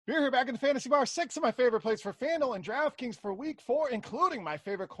We're here back in the Fantasy Bar. 6 of my favorite plays for FanDuel and DraftKings for week 4, including my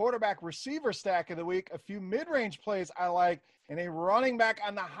favorite quarterback receiver stack of the week, a few mid-range plays I like, and a running back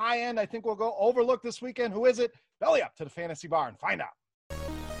on the high end I think will go overlooked this weekend. Who is it? Belly up to the Fantasy Bar and find out.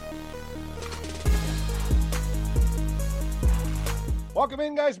 Welcome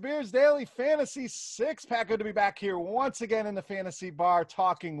in, guys. Beers Daily Fantasy 6-pack. Good to be back here once again in the Fantasy Bar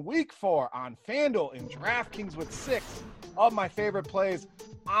talking week 4 on FanDuel and DraftKings with 6 of my favorite plays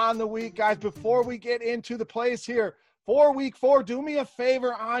on the week. Guys, before we get into the plays here for week 4, do me a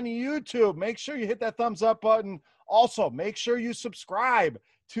favor on YouTube. Make sure you hit that thumbs up button. Also, make sure you subscribe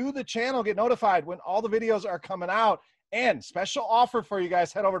to the channel. Get notified when all the videos are coming out. And special offer for you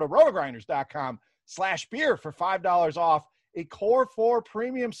guys, head over to rotogrinders.com/beer for $5 off. A Core 4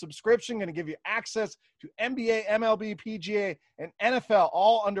 premium subscription, going to give you access to NBA, MLB, PGA, and NFL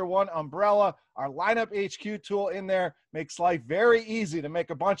all under one umbrella. Our lineup HQ tool in there makes life very easy to make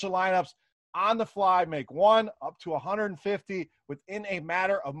a bunch of lineups on the fly, make one up to 150 within a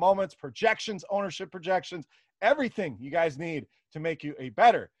matter of moments, projections, ownership projections, everything you guys need to make you a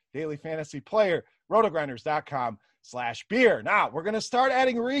better daily fantasy player. Rotogrinders.com/beer. Now, we're going to start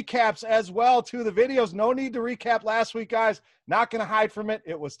adding recaps as well to the videos. No need to recap last week, guys. Not going to hide from it.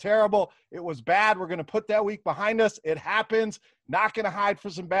 It was terrible. It was bad. We're going to put that week behind us. It happens. Not going to hide for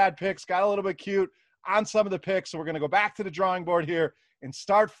some bad picks. Got a little bit cute on some of the picks. So we're going to go back to the drawing board here and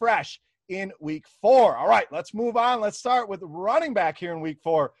start fresh in week 4. All right, let's move on. Let's start with running back here in week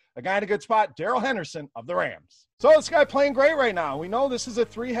 4. A guy in a good spot, Darrell Henderson of the Rams. So this guy playing great right now. We know this is a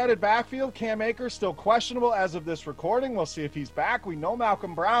 3-headed backfield. Cam Akers still questionable as of this recording. We'll see if he's back. We know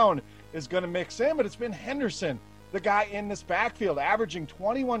Malcolm Brown is going to mix in, but it's been Henderson, the guy in this backfield, averaging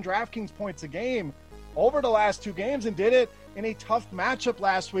 21 DraftKings points a game over the last 2 games, and did it in a tough matchup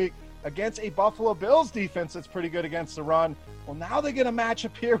last week against a Buffalo Bills defense that's pretty good against the run. Well, now they get a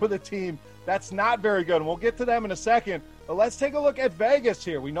matchup here with a team that's not very good, and we'll get to them in a second. But let's take a look at Vegas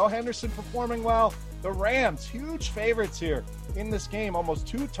here. We know Henderson performing well. The Rams, huge favorites here in this game, almost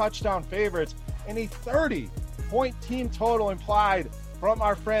 2 touchdown favorites, and a 30-point team total implied from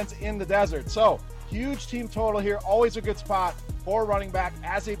our friends in the desert. So, huge team total here, always a good spot for running back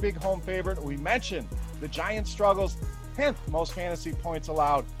as a big home favorite. We mentioned the Giants' struggles, 10th most fantasy points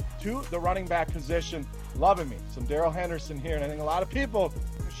allowed to the running back position. Loving me some Darrell Henderson here, and I think a lot of people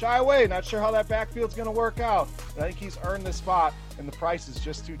shy away, not sure how that backfield's going to work out, but I think he's earned this spot, and the price is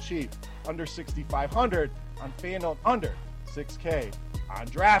just too cheap. Under $6,500 on FanDuel, under $6K on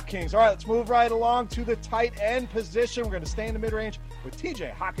DraftKings. All right, let's move right along to the tight end position. We're going to stay in the mid-range with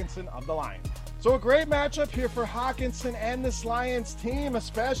TJ Hockenson of the Lions. So a great matchup here for Hockenson and this Lions team,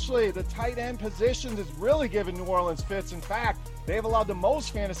 especially the tight end position is really giving New Orleans fits. In fact, they've allowed the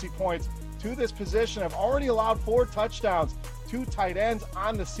most fantasy points to this position. Have already allowed 4 touchdowns to tight ends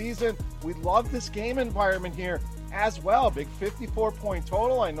on the season. We love this game environment here as well. Big 54-point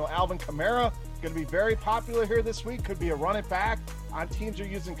total. I know Alvin Kamara going to be very popular here this week. Could be a run it back on teams who are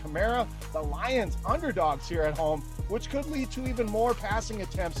using Kamara. The Lions underdogs here at home, which could lead to even more passing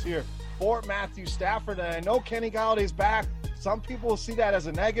attempts here for Matthew Stafford. And I know Kenny Galladay's back. Some people will see that as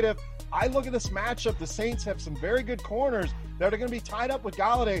a negative. I look at this matchup. The Saints have some very good corners that are going to be tied up with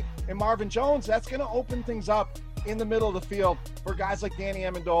Galladay and Marvin Jones. That's going to open things up in the middle of the field for guys like Danny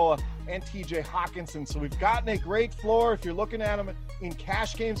Amendola and TJ Hockenson. So we've gotten a great floor. If you're looking at them in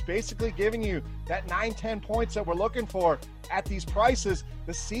cash games, basically giving you that 9-10 points that we're looking for at these prices.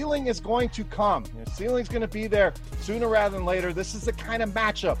 The ceiling is going to come. The ceiling's going to be there sooner rather than later. This is the kind of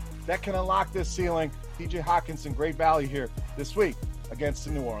matchup that can unlock this ceiling. TJ Hockenson, great value here this week against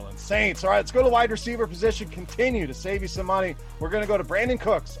the New Orleans Saints. All right, let's go to wide receiver position. Continue to save you some money. We're going to go to Brandon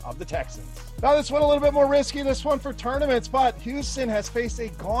Cooks of the Texans. Now, this one a little bit more risky, this one for tournaments, but Houston has faced a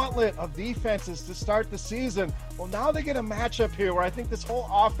gauntlet of defenses to start the season. Well, now they get a matchup here where I think this whole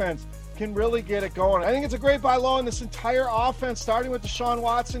offense can really get it going. I think it's a great buy low in this entire offense, starting with Deshaun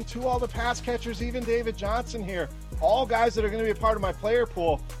Watson to all the pass catchers, even David Johnson here. All guys that are going to be a part of my player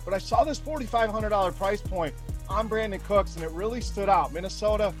pool. But I saw this $4,500 price point on Brandon Cooks, and it really stood out.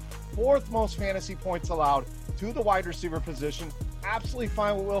 Minnesota, 4th most fantasy points allowed to the wide receiver position. Absolutely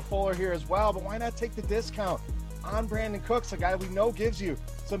fine with Will Fuller here as well, but why not take the discount on Brandon Cooks, a guy we know gives you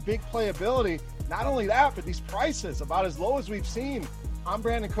some big playability. Not only that, but these prices about as low as we've seen on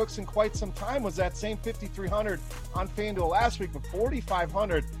Brandon Cooks in quite some time was that same $5,300 on FanDuel last week, but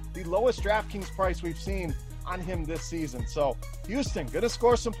 $4,500, the lowest DraftKings price we've seen on him this season. So Houston going to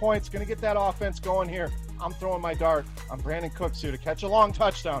score some points, going to get that offense going here. I'm throwing my dart on Brandon Cooks here to catch a long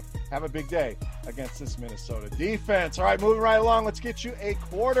touchdown, have a big day against this Minnesota defense. All right, moving right along, let's get you a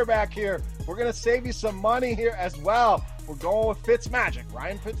quarterback here. We're going to save you some money here as well. we're going with Fitzmagic,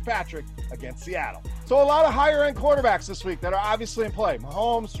 Ryan Fitzpatrick against Seattle. So a lot of higher-end quarterbacks this week that are obviously in play.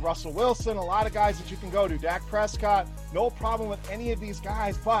 Mahomes, Russell Wilson, a lot of guys that you can go to. Dak Prescott, no problem with any of these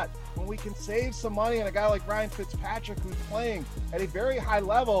guys, but when we can save some money on a guy like Ryan Fitzpatrick who's playing at a very high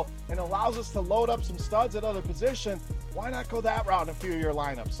level and allows us to load up some studs at other positions, why not go that route in a few of your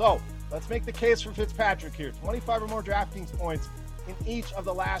lineups? So let's make the case for Fitzpatrick here. 25 or more DraftKings points in each of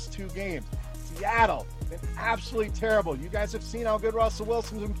the last 2 games. Seattle, been absolutely terrible. You guys have seen how good Russell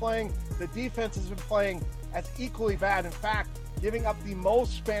Wilson's been playing. The defense has been playing as equally bad. In fact, giving up the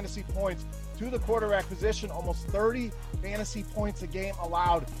most fantasy points to the quarterback position, almost 30 fantasy points a game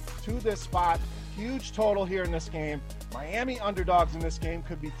allowed to this spot. Huge total here in this game. Miami underdogs in this game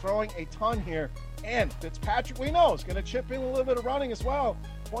could be throwing a ton here. And Fitzpatrick, we know, is going to chip in a little bit of running as well.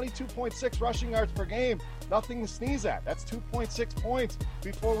 22.6 rushing yards per game. Nothing to sneeze at. That's 2.6 points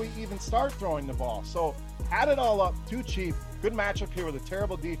before we even start throwing the ball. So add it all up, too cheap. Good matchup here with a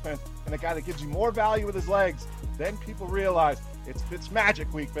terrible defense and a guy that gives you more value with his legs. Then people realize it's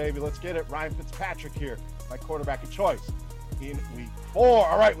Fitzmagic week, baby. Let's get it. Ryan Fitzpatrick here, my quarterback of choice in week 4.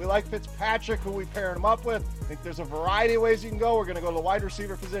 All right, we like Fitzpatrick. Who we pairing him up with? I think there's a variety of ways you can go. We're going to go to the wide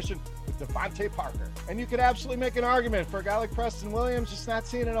receiver position with Devontae Parker. And you could absolutely make an argument for a guy like Preston Williams, just not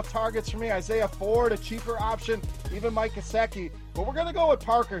seeing enough targets for me. Isaiah Ford, a cheaper option, even Mike Gesicki. But we're going to go with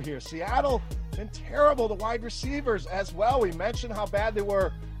Parker here. Seattle, been terrible. The wide receivers as well. We mentioned how bad they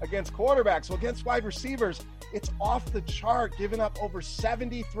were against quarterbacks. So against wide receivers, it's off the chart, giving up over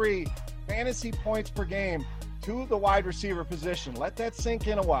 73 fantasy points per game to the wide receiver position. Let that sink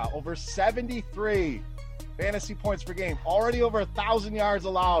in a while. Over 73 fantasy points per game. Already over 1,000 yards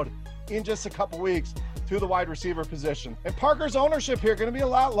allowed in just a couple weeks to the wide receiver position. And Parker's ownership here going to be a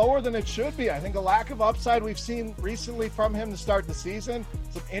lot lower than it should be. I think a lack of upside we've seen recently from him to start the season.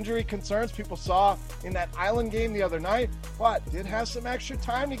 Some injury concerns people saw in that Island game the other night, but did have some extra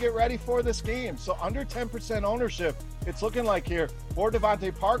time to get ready for this game. So under 10% ownership, it's looking like here for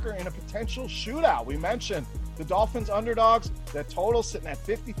Devontae Parker in a potential shootout. We mentioned the Dolphins underdogs, that total sitting at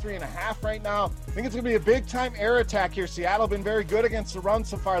 53.5 right now. I think it's going to be a big-time air attack here. Seattle been very good against the run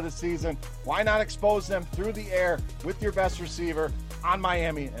so far this season. Why not expose them through the air with your best receiver on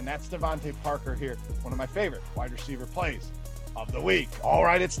Miami? And that's Devontae Parker here, one of my favorite wide receiver plays of the week. All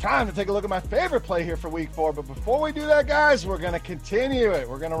right, it's time to take a look at my favorite play here for week 4. But before we do that, guys, we're going to continue it.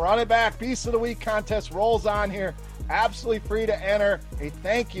 We're going to run it back. Beast of the Week contest rolls on here. Absolutely free to enter. A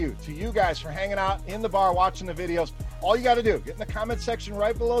thank you to you guys for hanging out in the bar watching the videos. All you got to do, get in the comment section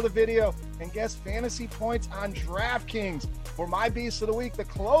right below the video and guess fantasy points on DraftKings. For my Beast of the Week, the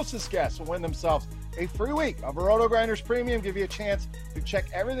closest guess will win themselves a free week of Roto Grinders Premium. Give you a chance to check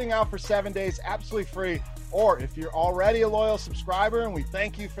everything out for 7 days, absolutely free. Or if you're already a loyal subscriber, and we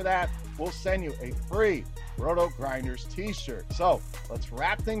thank you for that, we'll send you a free Roto Grinders t-shirt. So let's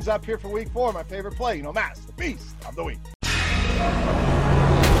wrap things up here for week 4. My favorite play, you know, Matt's the Beast of the Week.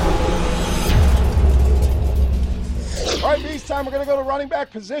 All right, Beast time. We're going to go to running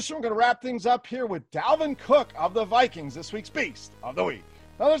back position. We're going to wrap things up here with Dalvin Cook of the Vikings, this week's Beast of the Week.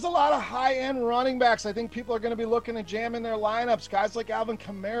 Now, there's a lot of high-end running backs. I think people are going to be looking to jam in their lineups. Guys like Alvin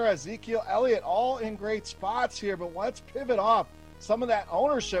Kamara, Ezekiel Elliott, all in great spots here. But let's pivot off some of that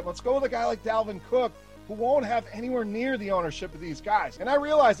ownership. Let's go with a guy like Dalvin Cook, who won't have anywhere near the ownership of these guys. And I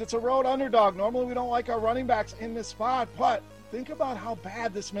realize it's a road underdog. Normally, we don't like our running backs in this spot. But think about how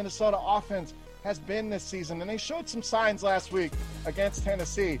bad this Minnesota offense has been this season. And they showed some signs last week against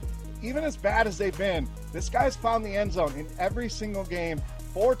Tennessee. Even as bad as they've been, this guy's found the end zone in every single game.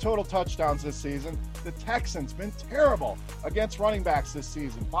 4 total touchdowns this season. The Texans been terrible against running backs this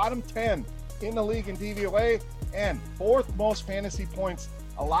season. Bottom 10 in the league in DVOA and 4th most fantasy points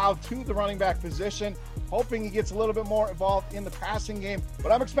allowed to the running back position. Hoping he gets a little bit more involved in the passing game.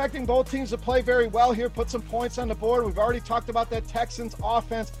 But I'm expecting both teams to play very well here, put some points on the board. We've already talked about that Texans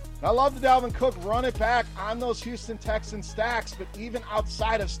offense. And I love the Dalvin Cook run it back on those Houston Texans stacks, but even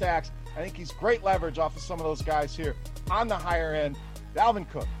outside of stacks, I think he's great leverage off of some of those guys here on the higher end. Dalvin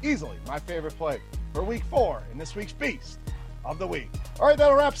Cook, easily my favorite play for week 4 in this week's Beast of the Week. All right,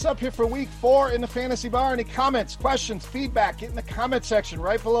 that'll wrap us up here for week 4 in the Fantasy Bar. Any comments, questions, feedback, get in the comment section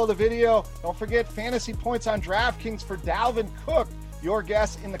right below the video. Don't forget fantasy points on DraftKings for Dalvin Cook. Your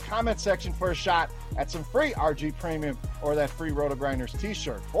guess in the comment section for a shot at some free RG Premium or that free Roto Grinders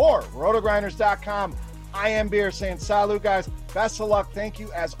t-shirt. For rotogrinders.com, I am Beer saying salut, guys. Best of luck. Thank you,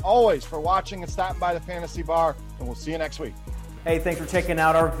 as always, for watching and stopping by the Fantasy Bar, and we'll see you next week. Hey, thanks for checking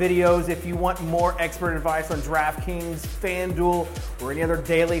out our videos. If you want more expert advice on DraftKings, FanDuel, or any other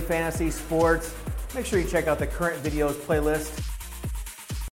daily fantasy sports, make sure you check out the current videos playlist.